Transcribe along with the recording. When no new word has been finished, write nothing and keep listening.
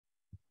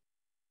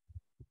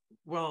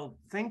Well,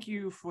 thank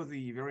you for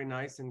the very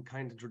nice and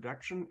kind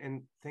introduction,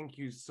 and thank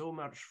you so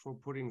much for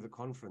putting the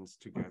conference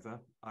together.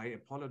 I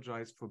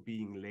apologize for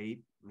being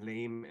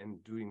lame,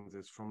 and doing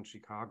this from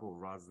Chicago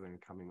rather than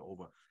coming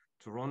over.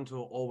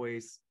 Toronto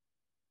always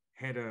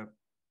had a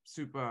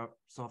super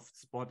soft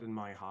spot in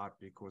my heart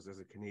because as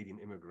a Canadian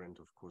immigrant,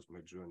 of course,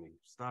 my journey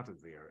started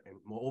there. And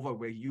moreover,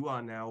 where you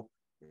are now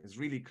is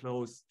really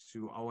close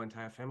to our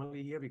entire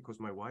family here because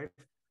my wife,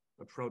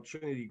 a proud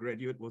Trinity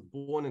graduate, was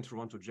born in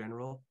Toronto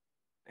General,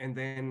 and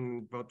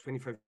then about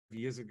 25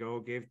 years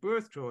ago gave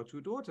birth to our two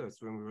daughters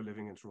when we were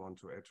living in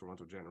Toronto at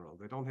Toronto General.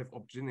 They don't have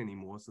opt-in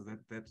anymore, so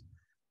that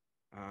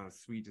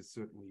suite is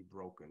certainly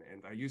broken.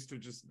 And I used to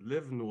just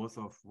live north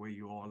of where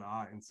you all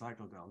are and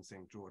cycle down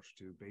St. George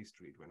to Bay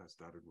Street when I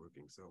started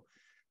working. So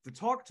the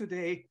talk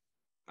today,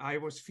 I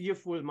was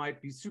fearful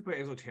might be super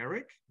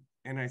esoteric,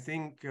 and I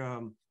think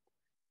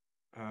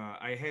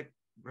I had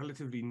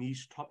relatively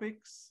niche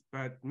topics,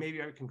 but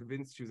maybe I can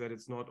convince you that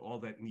it's not all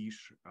that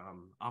niche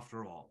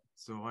after all.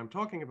 So I'm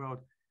talking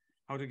about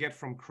how to get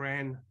from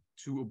CRAN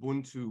to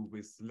Ubuntu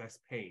with less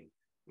pain.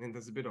 And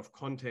there's a bit of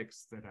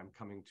context that I'm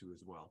coming to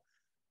as well.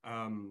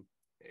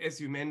 As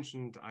you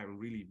mentioned, I'm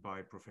really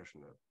by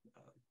profession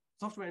a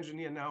software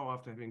engineer now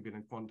after having been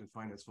in quant and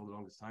finance for the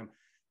longest time.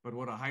 But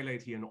what I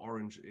highlight here in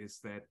orange is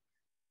that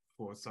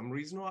for some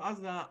reason or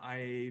other,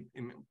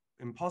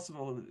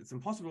 it's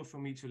impossible for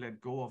me to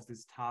let go of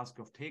this task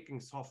of taking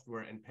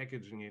software and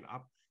packaging it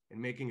up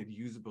and making it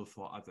usable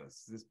for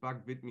others. This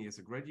bug bit me as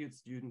a graduate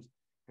student,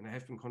 and I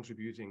have been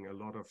contributing a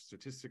lot of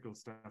statistical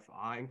stuff,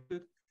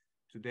 included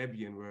to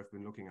Debian, where I've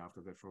been looking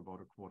after that for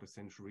about a quarter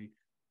century.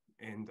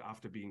 And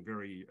after being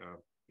very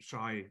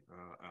shy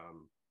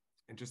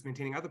and just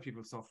maintaining other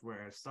people's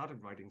software, I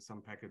started writing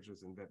some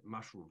packages, and that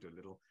mushroomed a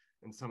little.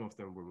 And some of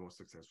them were more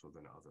successful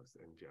than others.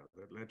 And yeah,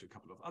 that led to a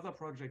couple of other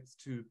projects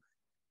too.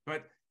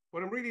 But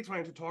what I'm really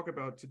trying to talk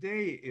about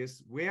today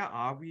is where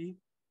are we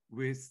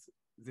with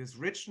this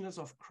richness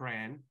of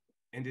CRAN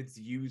and its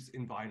use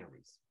in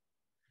binaries.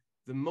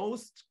 The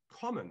most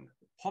common,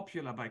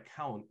 popular by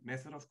count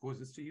method, of course,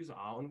 is to use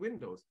R on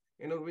Windows.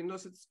 And on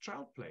Windows, it's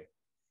child play.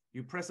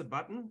 You press a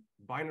button,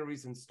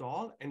 binaries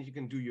install, and you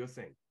can do your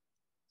thing.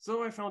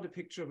 So I found a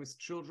picture with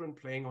children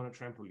playing on a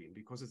trampoline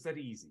because it's that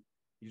easy.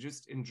 You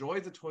just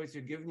enjoy the toys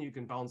you're given, you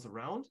can bounce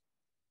around,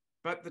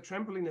 but the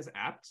trampoline is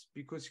apt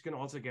because you can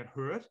also get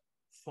hurt,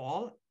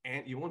 fall,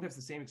 and you won't have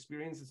the same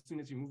experience as soon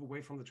as you move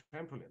away from the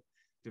trampoline.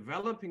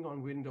 Developing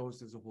on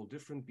Windows is a whole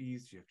different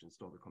beast. You have to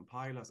install the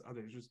compilers,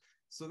 other issues.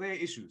 So there are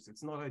issues,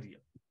 it's not ideal.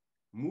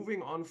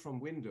 Moving on from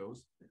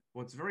Windows,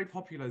 what's very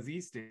popular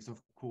these days, of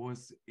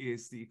course,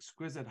 is the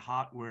exquisite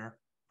hardware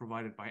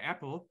provided by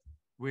Apple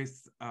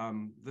with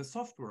the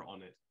software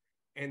on it.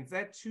 And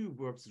that too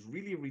works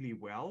really, really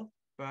well.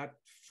 But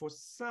for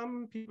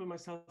some people,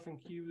 myself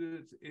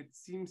included, it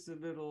seems a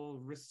little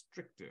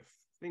restrictive.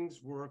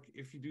 Things work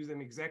if you do them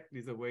exactly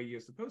the way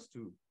you're supposed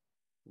to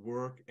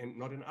work and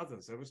not in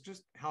others. I was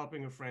just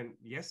helping a friend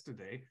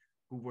yesterday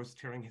who was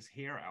tearing his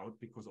hair out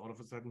because all of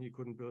a sudden he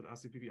couldn't build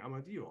RCPP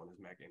Armadillo on his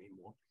Mac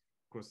anymore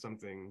because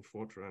something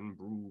Fortran,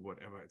 Brew,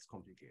 whatever, it's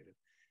complicated.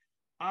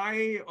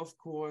 I, of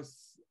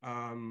course,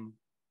 I'm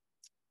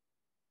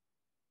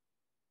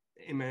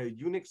a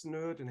Unix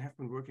nerd and have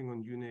been working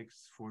on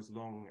Unix for as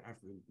long as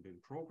I've been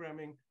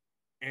programming.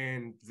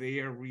 And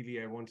there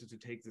really, I wanted to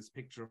take this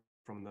picture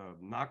from the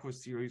Narco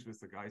series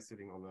with the guy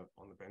sitting on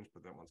the bench,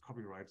 but that one's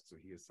copyrighted. So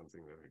here's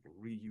something that I can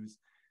reuse.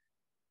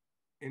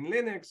 In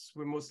Linux,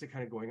 we're mostly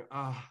kind of going,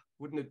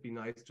 wouldn't it be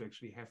nice to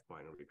actually have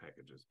binary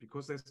packages?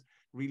 Because there's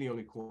really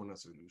only corner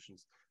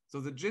solutions. So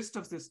the gist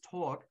of this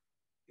talk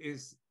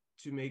is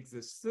to make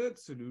this third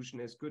solution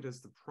as good as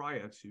the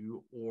prior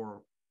two,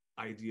 or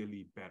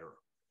ideally better.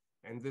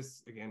 And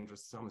this, again,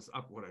 just sums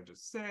up what I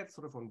just said.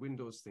 Sort of on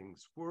Windows,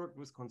 things work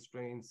with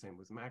constraints, same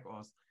with Mac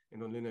OS.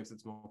 And on Linux,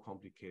 it's more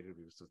complicated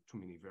because there's too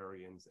many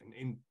variants. And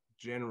in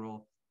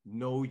general,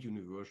 no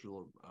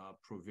universal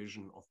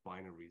provision of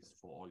binaries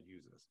for all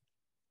users.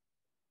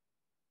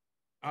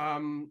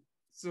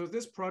 So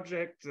this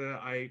project,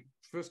 I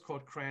first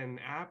called CRAN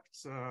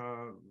apt,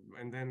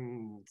 and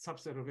then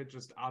subset of it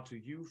just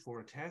r2u for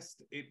a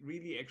test. It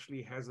really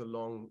actually has a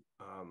long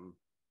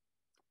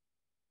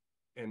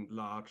and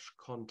large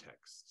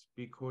context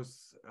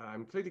because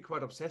I'm clearly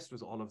quite obsessed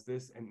with all of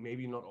this and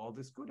maybe not all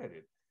this good at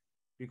it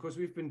because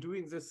we've been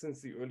doing this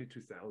since the early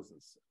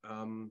 2000s.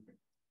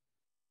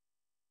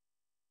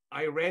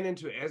 I ran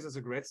into as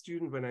a grad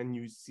student when I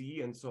knew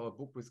C and saw a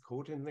book with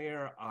code in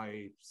there.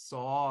 I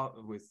saw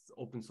with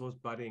open source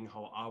budding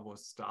how R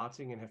was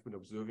starting and have been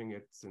observing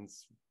it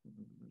since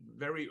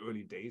very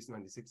early days,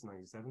 96,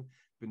 97,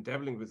 been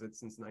dabbling with it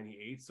since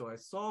 98. So I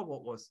saw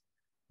what was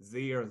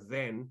there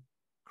then.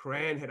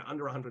 CRAN had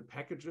under 100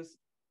 packages.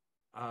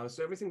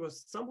 So everything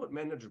was somewhat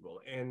manageable.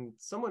 And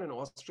someone in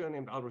Austria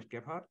named Albrecht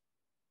Gebhardt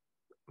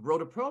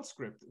wrote a Perl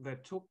script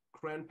that took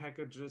CRAN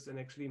packages and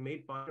actually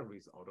made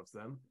binaries out of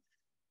them.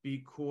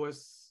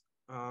 Because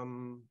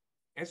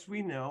as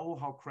we know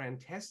how CRAN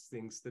tests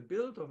things, the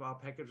build of our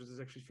packages is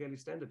actually fairly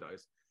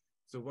standardized.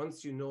 So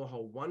once you know how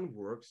one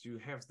works, you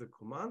have the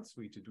command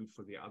suite to do it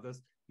for the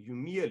others. You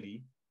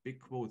merely, big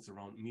quotes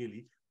around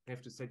merely,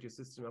 have to set your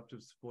system up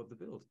to support the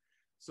build.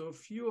 So a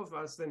few of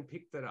us then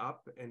picked that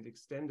up and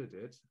extended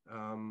it.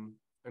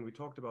 And we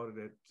talked about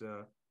it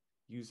at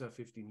user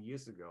 15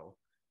 years ago.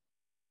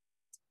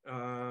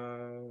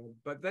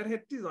 But that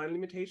had design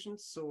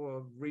limitations, so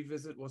a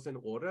revisit was in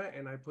order,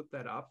 and I put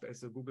that up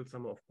as a Google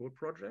Summer of Code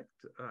project.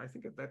 I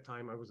think at that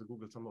time I was a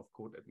Google Summer of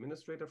Code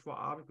administrator for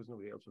R because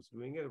nobody else was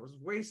doing it. It was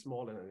way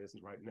smaller than it is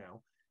right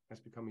now. It has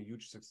become a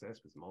huge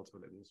success with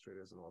multiple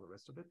administrators and all the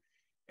rest of it.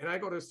 And I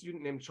got a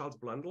student named Charles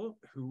Blundell,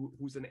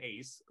 who's an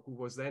ace, who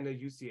was then a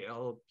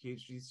UCL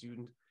PhD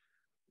student.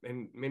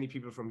 And many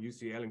people from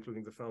UCL,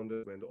 including the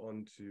founder, went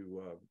on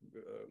to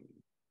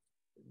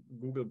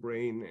Google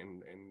Brain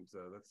and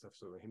that stuff,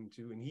 so him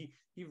too. And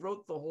he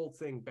wrote the whole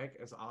thing back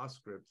as R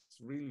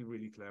scripts, really,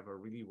 really clever,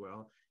 really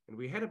well. And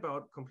we had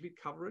about complete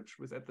coverage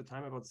with, at the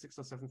time, about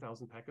 6,000 or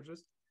 7,000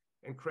 packages.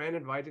 And CRAN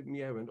invited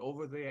me, I went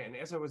over there, and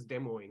as I was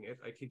demoing it,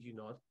 I kid you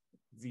not,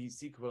 the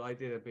SQLite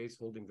database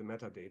holding the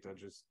metadata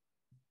just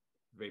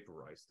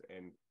vaporized.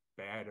 And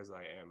bad as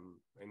I am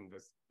in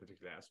this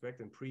particular aspect,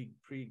 and pre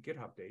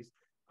GitHub days,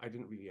 I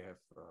didn't really have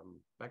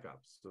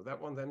backups. So that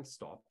one then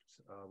stopped.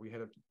 We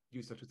had a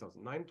user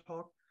 2009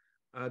 talk.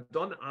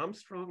 Don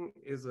Armstrong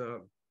is a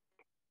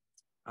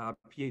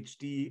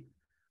PhD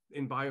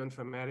in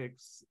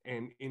bioinformatics,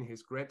 and in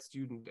his grad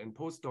student and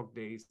postdoc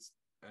days,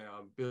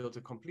 built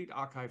a complete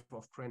archive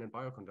of CRAN and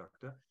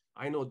BioConductor.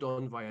 I know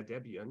Don via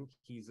Debian.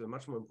 He's a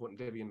much more important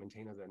Debian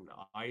maintainer than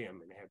I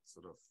am, and had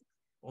sort of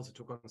also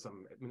took on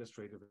some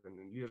administrative and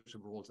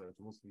leadership roles, and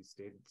mostly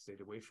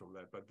stayed away from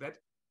that. But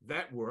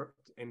that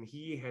worked, and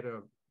he had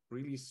a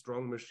really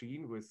strong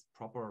machine with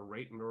proper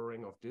rate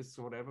mirroring of disks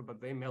or whatever,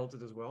 but they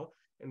melted as well,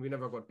 and we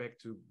never got back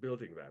to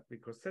building that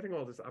because setting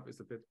all this up is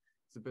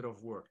a bit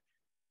of work.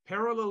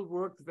 Parallel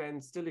work then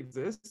still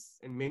exists,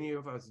 and many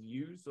of us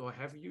use or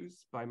have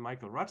used by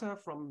Michael Rutter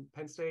from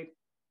Penn State,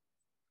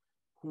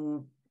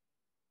 who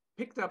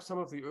picked up some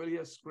of the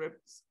earlier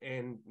scripts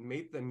and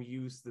made them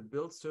use the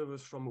build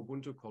service from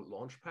Ubuntu called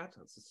Launchpad.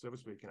 That's a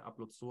service where you can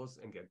upload source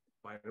and get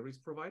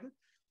binaries provided.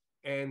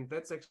 And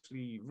that's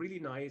actually really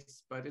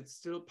nice, but it's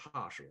still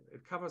partial.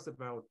 It covers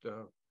about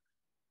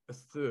a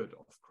third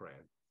of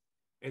CRAN.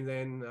 And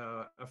then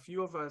a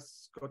few of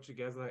us got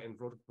together and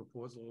wrote a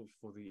proposal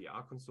for the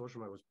R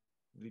consortium. I was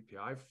lead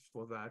PI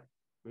for that.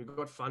 We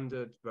got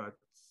funded, but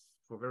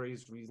for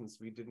various reasons,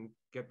 we didn't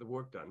get the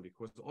work done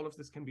because all of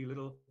this can be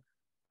little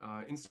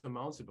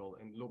insurmountable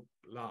and look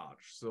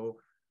large. So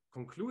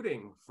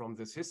concluding from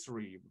this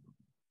history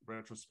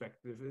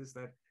retrospective is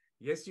that,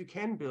 yes, you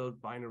can build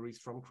binaries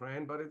from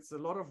CRAN, but it's a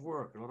lot of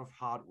work, a lot of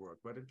hard work,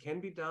 but it can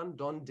be done.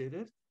 Don did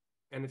it,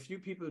 and a few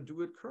people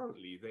do it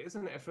currently. There is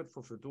an effort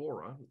for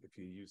Fedora, if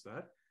you use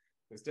that.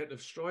 There's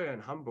Detlef Steuer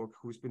in Hamburg,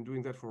 who's been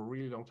doing that for a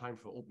really long time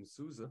for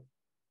OpenSUSE,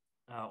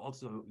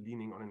 also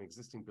leaning on an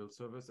existing build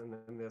service. And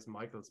then there's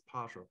Michael's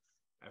partial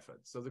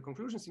effort. So the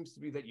conclusion seems to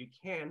be that you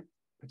can,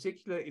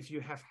 particularly if you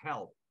have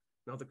help.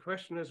 Now, the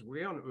question is,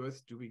 where on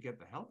earth do we get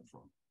the help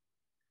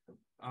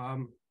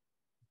from?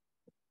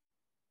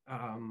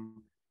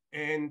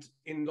 And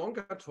in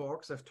longer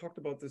talks, I've talked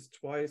about this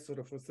twice, sort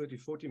of for 30,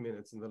 40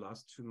 minutes in the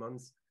last 2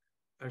 months.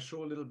 I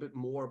show a little bit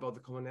more about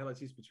the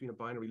commonalities between a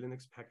binary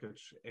Linux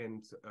package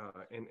and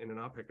an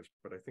R package,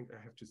 but I think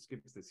I have to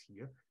skip this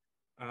here.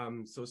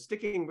 So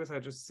sticking with, I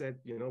just said,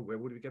 where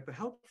would we get the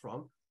help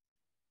from?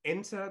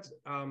 Entered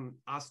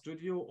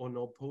RStudio, or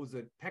now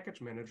POSIT Package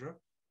Manager.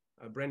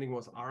 Branding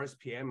was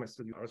RSPM. I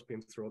still use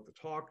RSPM throughout the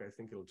talk. I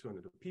think it'll turn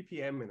into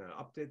PPM, and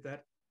I'll update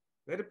that.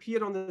 That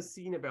appeared on the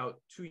scene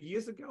about 2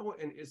 years ago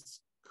and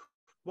is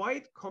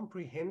quite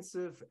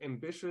comprehensive,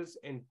 ambitious,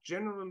 and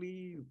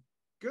generally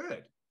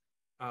good.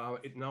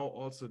 It now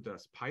also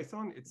does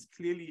Python. It's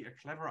clearly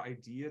a clever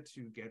idea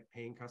to get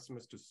paying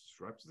customers to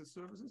subscribe to the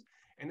services,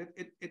 and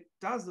it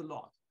does a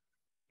lot.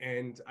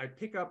 And I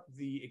pick up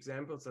the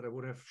examples that I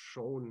would have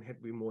shown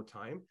had we more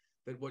time,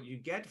 that what you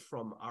get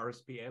from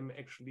RSPM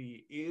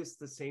actually is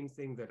the same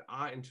thing that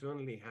R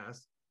internally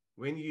has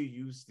when you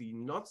use the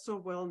not so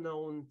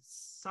well-known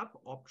sub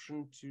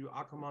option to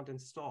R command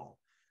install.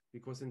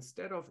 Because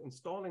instead of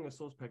installing a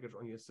source package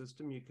on your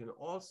system, you can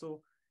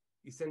also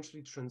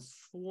essentially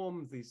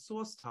transform the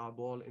source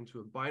tarball into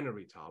a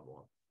binary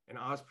tarball. And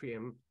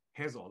RSPM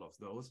has all of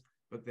those,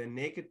 but they're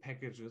naked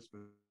packages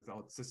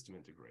without system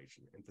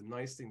integration. And the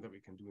nice thing that we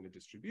can do in a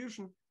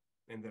distribution,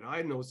 and that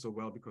I know so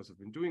well because I've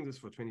been doing this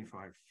for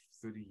 25,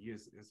 30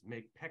 years, is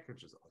make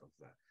packages out of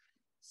that.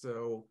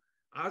 So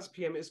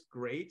RSPM is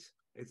great.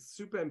 It's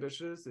super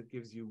ambitious. It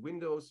gives you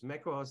Windows,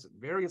 macOS,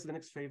 various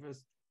Linux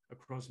flavors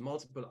across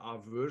multiple R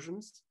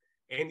versions,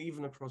 and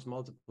even across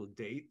multiple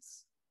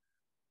dates,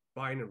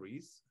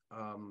 binaries,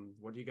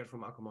 what you get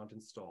from R command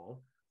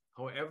install.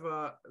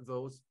 However,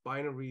 those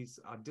binaries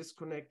are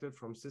disconnected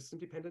from system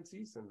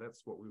dependencies, and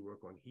that's what we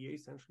work on here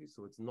essentially.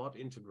 So it's not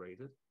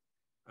integrated.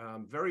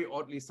 Very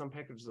oddly, some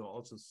packages are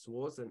also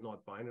source and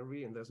not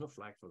binary, and there's no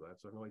flag for that,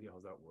 so I have no idea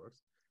how that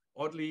works.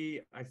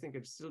 Oddly, I think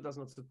it still does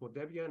not support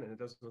Debian, and it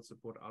does not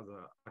support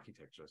other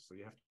architectures. So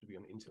you have to be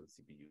on Intel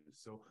CPUs.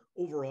 So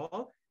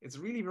overall, it's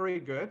really very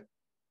good.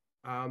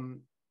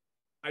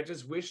 I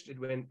just wished it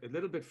went a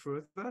little bit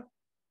further,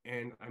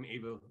 and I'm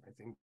able, I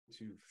think,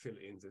 to fill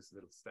in this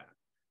little step.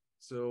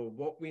 So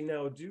what we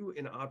now do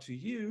in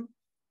r2u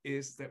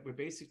is that we're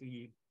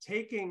basically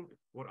taking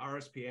what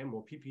RSPM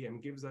or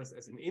PPM gives us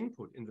as an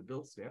input in the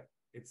build step.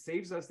 It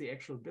saves us the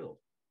actual build,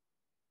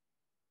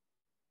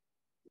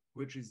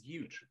 which is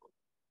huge.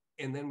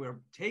 And then we're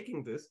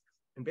taking this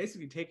and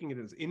basically taking it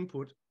as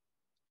input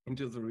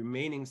into the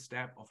remaining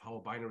step of how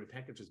a binary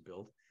package is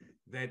built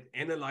that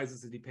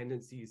analyzes the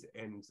dependencies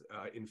and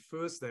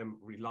infers them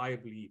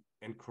reliably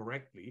and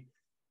correctly.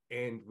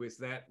 And with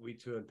that, we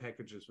turn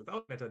packages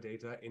without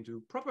metadata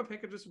into proper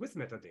packages with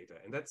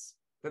metadata. And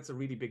that's a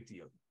really big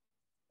deal.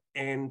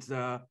 And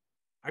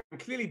I'm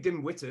clearly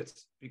dim-witted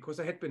because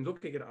I had been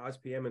looking at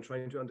RSPM and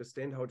trying to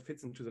understand how it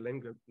fits into the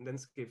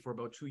landscape for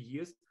about 2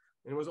 years.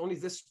 And it was only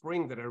this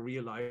spring that I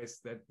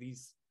realized that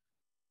these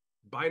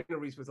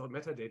binaries without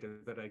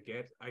metadata that I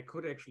get, I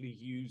could actually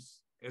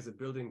use as a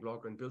building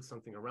block and build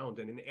something around.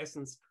 And in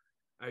essence,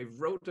 I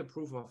wrote a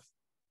proof of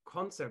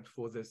concept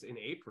for this in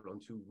April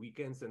on 2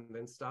 weekends, and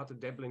then started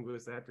dabbling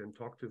with that and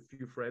talked to a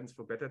few friends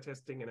for beta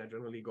testing. And I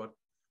generally got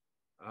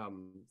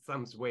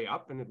thumbs way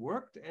up, and it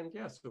worked. And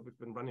yeah, so we've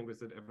been running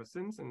with it ever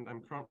since. And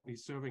I'm currently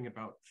serving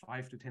about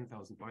 5,000 to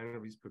 10,000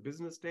 binaries per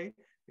business day.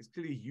 It's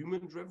clearly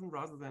human-driven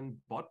rather than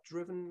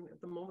bot-driven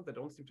at the moment. There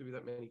don't seem to be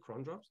that many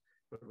cron jobs.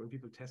 But when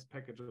people test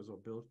packages or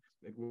build,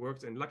 it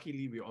works. And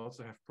luckily, we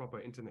also have proper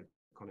internet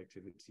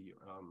connectivity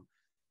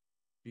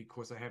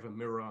because I have a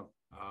mirror.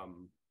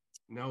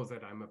 Now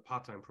that I'm a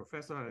part-time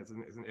professor as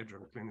an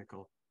adjunct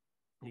clinical,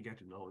 you get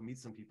to know and meet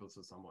some people.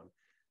 So someone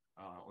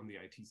on the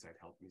IT side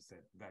helped me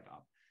set that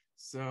up.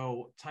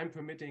 So time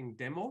permitting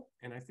demo,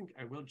 and I think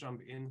I will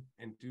jump in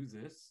and do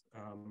this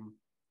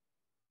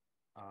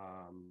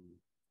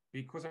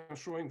because I'm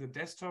showing the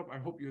desktop. I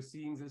hope you're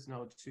seeing this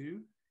now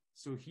too.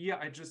 So here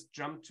I just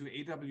jumped to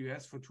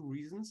AWS for 2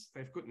 reasons.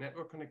 They have good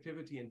network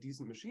connectivity and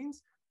decent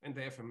machines, and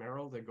they're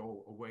ephemeral. They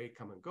go away,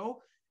 come and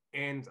go.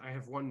 And I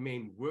have one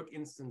main work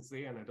instance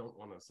there, and I don't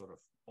want to sort of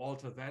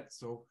alter that.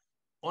 So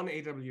on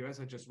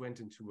AWS, I just went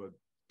into a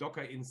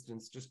Docker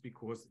instance just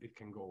because it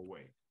can go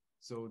away.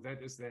 So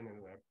that is then,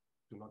 and I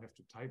do not have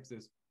to type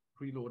this,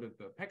 preloaded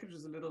the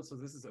packages a little. So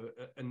this is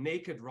a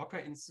naked Rocker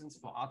instance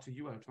for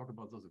r2u. I'll talk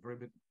about those a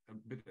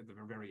bit at the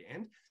very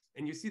end.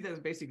 And you see there's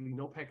basically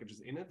no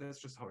packages in it. That's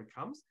just how it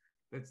comes.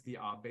 That's the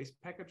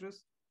R-based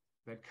packages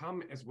that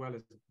come, as well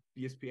as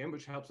BSPM,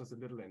 which helps us a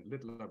little, and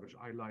littler, which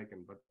I like,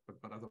 and but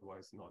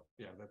otherwise not.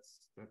 Yeah,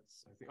 that's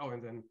I think. Oh,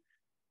 and then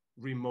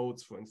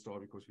remotes for install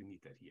because we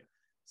need that here.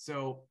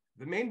 So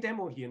the main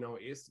demo here now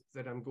is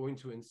that I'm going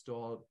to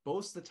install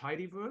both the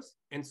tidyverse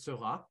and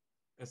Seurat,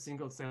 a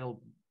single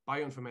cell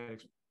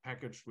bioinformatics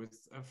package with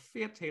a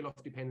fair tail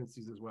of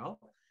dependencies as well.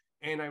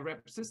 And I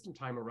wrap system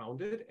time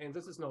around it. And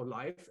this is now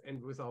live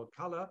and without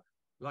color,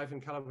 live in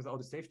color without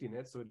a safety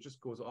net. So it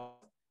just goes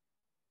off.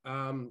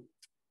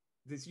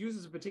 This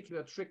uses a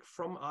particular trick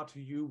from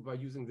r2u by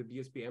using the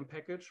BSPM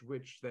package,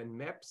 which then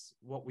maps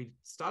what we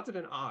started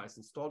in R as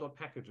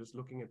install.packages,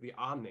 looking at the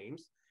R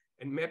names,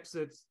 and maps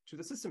it to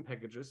the system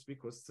packages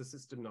because the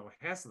system now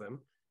has them,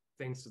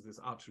 thanks to this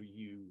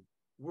r2u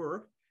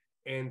work.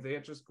 And there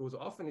it just goes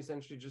off and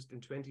essentially just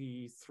in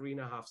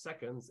 23.5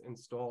 seconds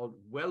installed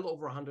well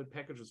over 100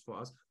 packages for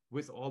us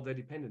with all their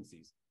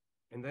dependencies.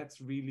 And that's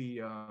really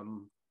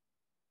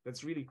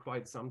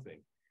quite something.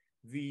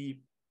 The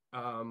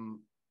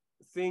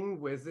thing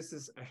where this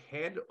is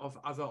ahead of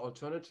other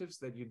alternatives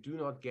that you do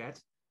not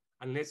get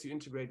unless you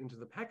integrate into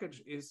the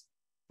package is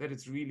that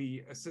it's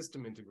really a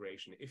system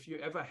integration. If you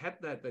ever had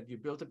that you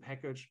built a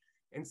package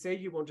and say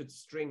you wanted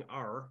string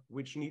R,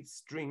 which needs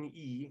string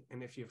E,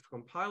 and if you have to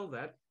compile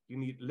that, you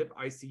need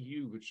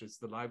libicu, which is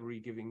the library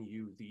giving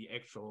you the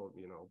actual,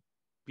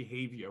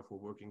 behavior for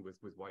working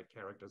with white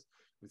characters,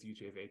 with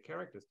UTF-8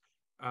 characters.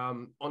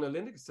 On a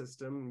Linux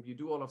system, you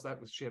do all of that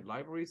with shared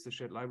libraries. The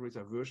shared libraries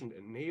are versioned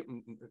and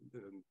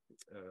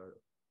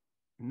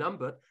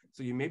numbered.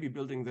 So you may be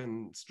building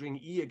then string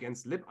E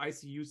against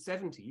libicu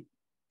 70.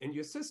 And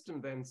your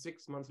system then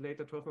 6 months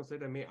later, 12 months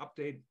later, may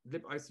update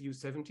libicu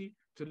 70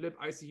 to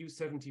libicu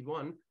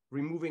 71,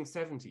 removing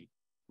 70.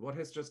 What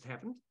has just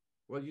happened?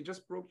 Well, you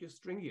just broke your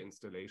string E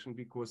installation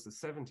because the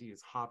 70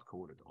 is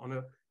hard-coded on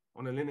a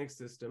Linux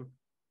system.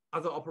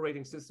 Other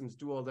operating systems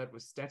do all that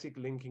with static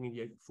linking and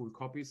yet full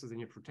copies, so then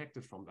you're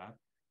protected from that.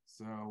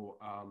 So,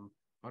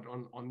 but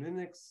on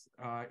Linux,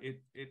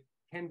 it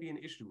can be an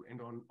issue. And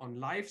on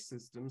live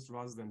systems,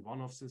 rather than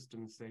one-off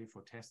systems, say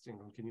for testing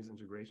or continuous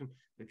integration,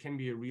 that can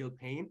be a real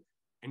pain.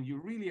 And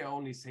you really are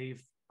only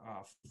safe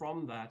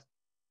from that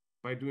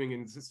by doing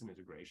in system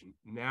integration.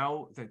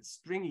 Now that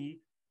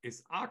stringy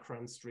is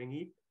r2u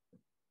stringy,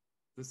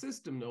 the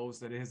system knows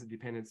that it has a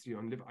dependency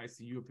on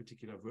libicu, a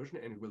particular version,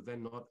 and it will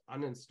then not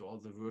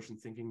uninstall the version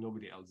thinking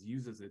nobody else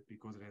uses it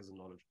because it has a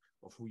knowledge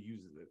of who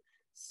uses it.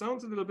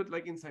 Sounds a little bit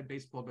like inside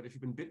baseball, but if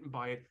you've been bitten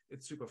by it,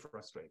 it's super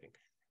frustrating.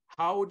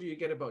 How do you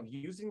get about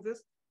using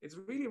this? It's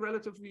really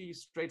relatively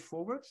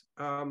straightforward.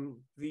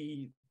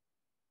 The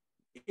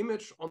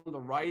image on the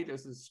right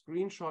is a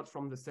screenshot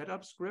from the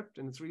setup script,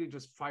 and it's really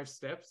just 5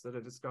 steps that I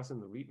discuss in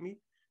the README.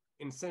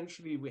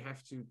 Essentially, we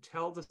have to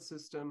tell the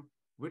system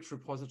which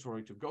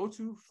repository to go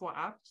to for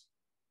apps.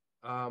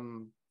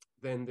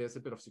 Then there's a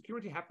bit of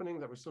security happening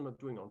that we're still not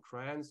doing on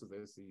CRAN. So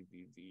there's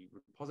the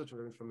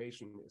repository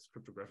information is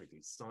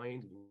cryptographically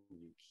signed, and you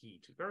need a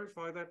key to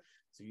verify that.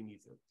 So you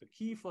need the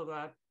key for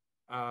that.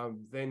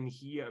 Then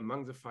here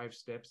among the 5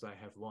 steps, I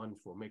have one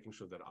for making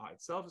sure that R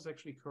itself is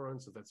actually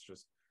current. So that's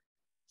just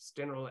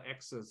general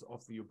access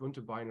of the Ubuntu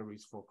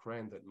binaries for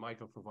CRAN that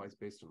Michael provides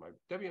based on my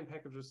Debian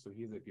packages. So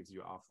here that gives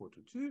you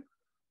R422.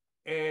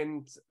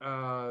 And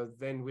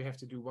then we have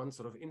to do one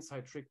sort of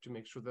inside trick to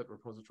make sure that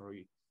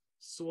repository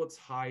sorts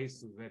high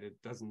so that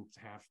it doesn't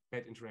have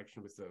bad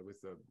interaction with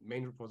the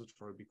main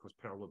repository, because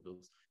parallel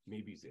builds,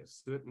 maybe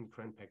there's certain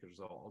CRAN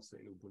packages are also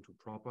in Ubuntu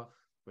proper,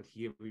 but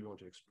here we want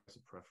to express a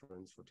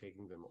preference for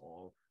taking them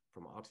all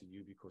from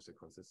r2u because they're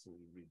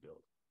consistently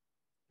rebuilt.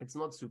 It's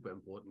not super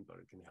important, but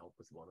it can help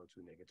with 1 or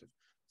 2 negative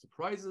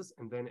surprises.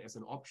 And then as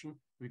an option,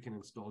 we can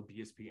install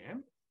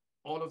BSPM.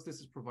 All of this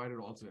is provided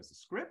also as a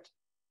script.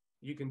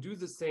 You can do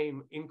the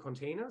same in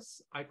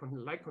containers. I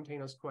like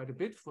containers quite a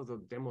bit for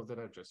the demo that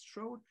I just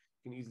showed.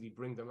 You can easily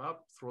bring them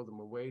up, throw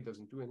them away,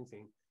 doesn't do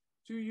anything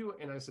to you.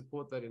 And I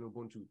support that in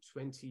Ubuntu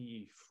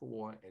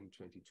 24 and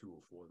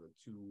 22 for the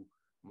 2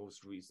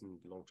 most recent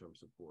long-term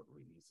support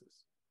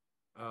releases.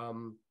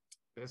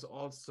 There's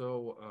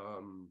also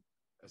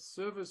a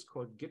service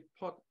called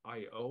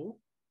gitpod.io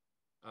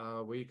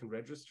where you can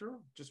register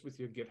just with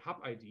your GitHub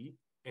ID,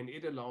 and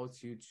it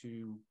allows you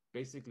to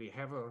basically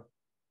have a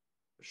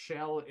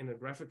shell in a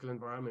graphical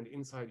environment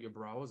inside your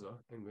browser.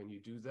 And when you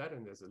do that,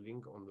 and there's a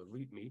link on the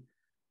README,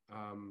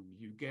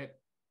 you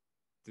get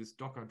this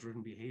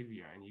Docker-driven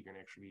behavior, and you can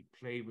actually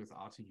play with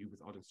r2u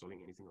without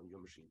installing anything on your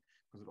machine,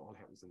 because it all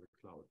happens in the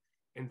cloud.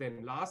 And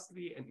then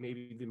lastly, and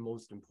maybe the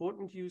most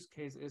important use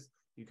case, is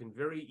you can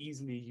very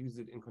easily use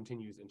it in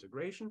continuous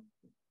integration,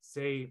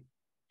 say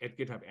at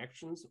GitHub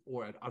Actions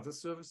or at other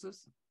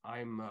services.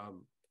 I'm a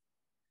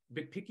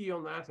bit picky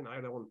on that, and I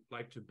don't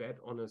like to bet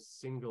on a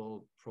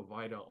single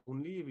provider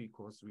only,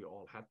 because we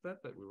all had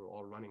that we were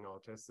all running our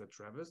tests at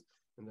Travis,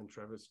 and then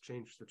Travis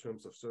changed the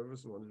terms of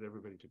service and wanted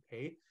everybody to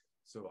pay.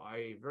 So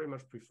I very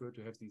much prefer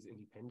to have these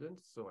independent.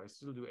 So I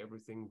still do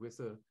everything with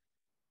a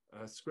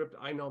script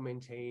I now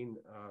maintain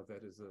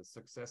that is a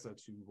successor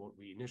to what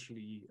we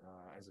initially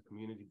as a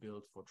community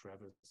built for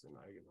Travis, and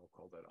I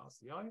call that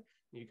RCI.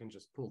 You can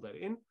just pull that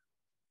in,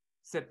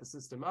 set the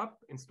system up,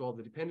 install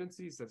the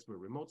dependencies, that's where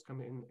remotes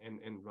come in,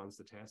 and runs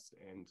the test,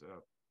 and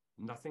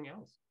nothing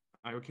else.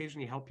 I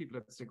occasionally help people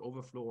at Stack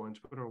Overflow or on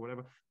Twitter or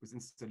whatever with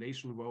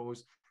installation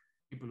woes.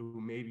 People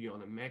who maybe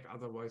on a Mac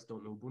otherwise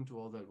don't know Ubuntu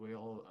all that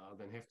well,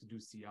 then have to do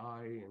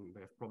CI and they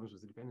have problems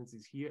with the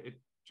dependencies. Here,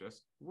 it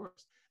just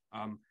works.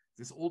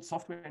 This old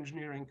software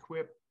engineering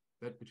quip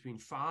that between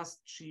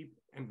fast, cheap,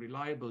 and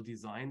reliable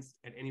designs,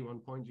 at any one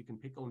point you can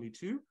pick only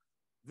 2.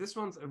 This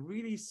one's a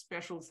really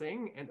special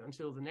thing, and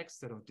until the next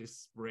set of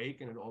disks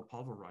break and it all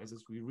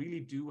pulverizes, we really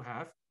do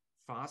have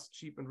fast,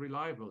 cheap, and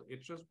reliable.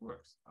 It just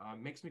works.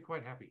 Makes me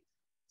quite happy.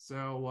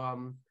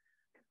 So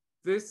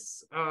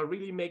this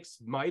really makes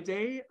my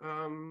day,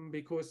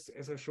 because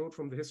as I showed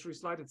from the history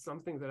slide, it's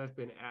something that I've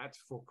been at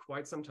for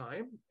quite some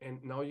time,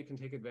 and now you can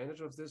take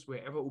advantage of this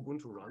wherever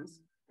Ubuntu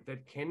runs.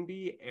 That can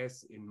be,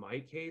 as in my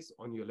case,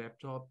 on your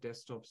laptop,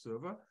 desktop,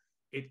 server.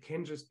 It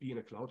can just be in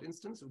a cloud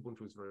instance.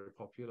 Ubuntu is very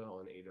popular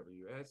on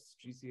AWS,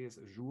 GCS,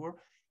 Azure.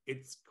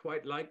 It's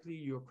quite likely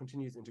your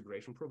continuous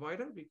integration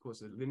provider, because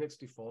the Linux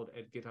default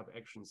at GitHub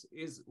Actions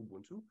is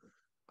Ubuntu.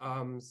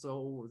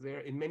 So there,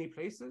 in many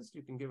places,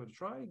 you can give it a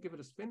try, give it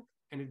a spin,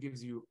 and it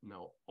gives you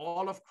now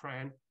all of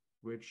CRAN,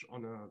 which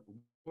on a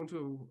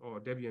Ubuntu or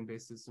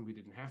Debian-based system we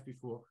didn't have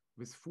before,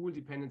 with full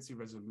dependency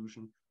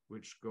resolution,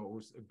 which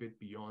goes a bit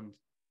beyond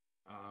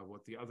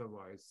what the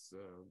otherwise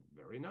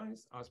very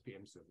nice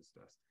RSPM service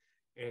does.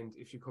 And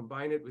if you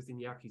combine it with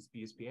Inyaki's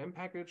BSPM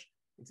package,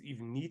 it's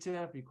even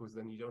neater, because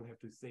then you don't have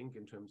to think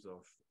in terms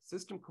of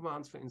system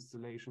commands for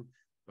installation,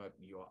 but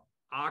your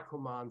R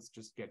commands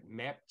just get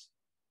mapped.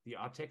 The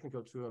R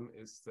technical term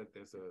is that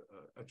there's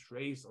a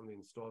trace on the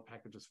install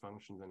packages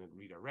function, then it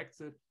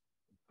redirects it,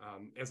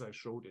 as I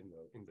showed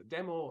in the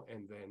demo,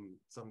 and then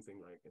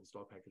something like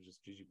install packages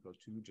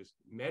ggplot2 just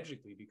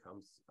magically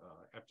becomes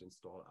apt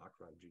install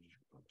rcran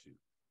ggplot2.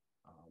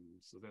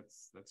 So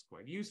that's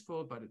quite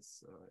useful, but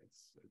it's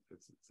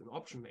an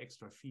option,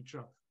 extra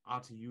feature.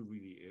 r2u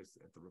really is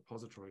at the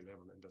repository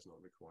level and does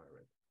not require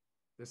it.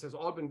 This has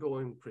all been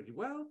going pretty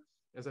well.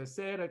 As I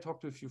said, I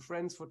talked to a few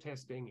friends for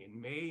testing in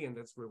May, and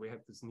that's where we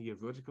had this near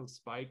vertical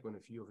spike when a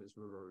few of us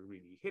were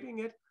really hitting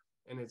it,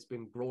 and it's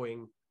been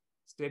growing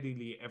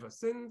steadily ever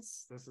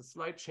since. There's a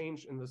slight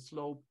change in the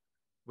slope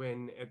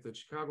when at the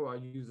Chicago R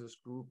users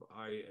group,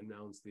 I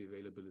announced the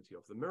availability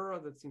of the mirror.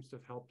 That seems to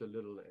have helped a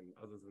little, and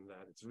other than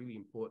that, it's really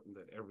important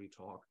that every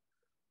talk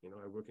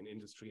I work in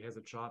industry, has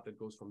a chart that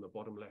goes from the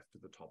bottom left to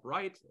the top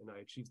right. And I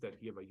achieved that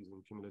here by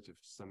using cumulative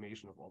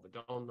summation of all the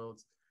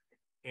downloads.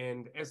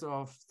 And as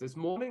of this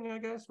morning, I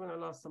guess, when I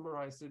last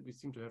summarized it, we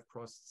seem to have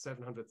crossed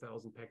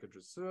 700,000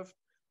 packages served.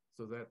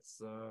 So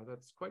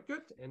that's quite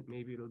good. And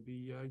maybe it'll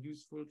be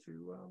useful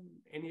to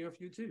any of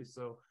you too.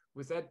 So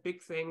with that,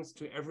 big thanks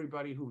to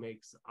everybody who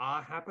makes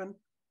R happen.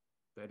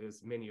 That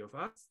is many of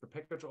us, the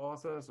package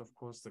authors, of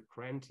course, the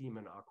CRAN team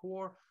and our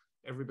core,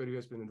 everybody who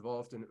has been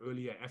involved in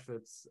earlier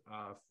efforts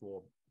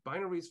for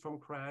binaries from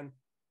CRAN,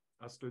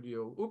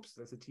 RStudio, oops,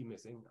 there's a T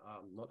missing,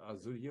 not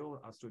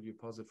RStudio, RStudio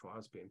Posit for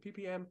RSPM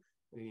PPM,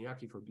 and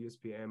Iñaki for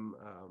BSPM,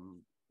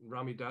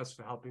 Rami Das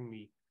for helping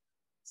me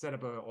setting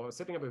up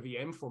a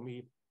VM for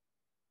me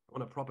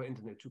on a proper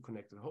Internet 2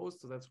 connected host,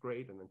 so that's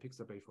great, and then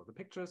Pixabay for the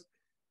pictures.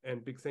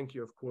 And big thank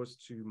you, of course,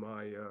 to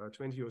my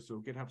 20 or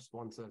so GitHub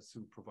sponsors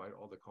who provide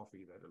all the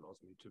coffee that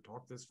allows me to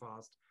talk this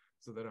fast,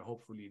 so that I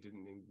hopefully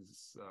didn't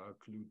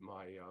include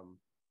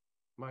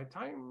my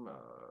time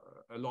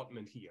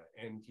allotment here.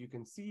 And you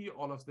can see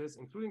all of this,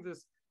 including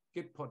this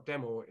Gitpod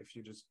demo, if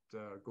you just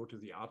go to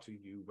the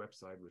r2u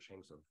website, which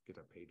hangs on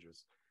GitHub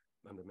pages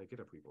under my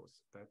GitHub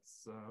repos.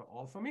 That's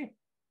all for me.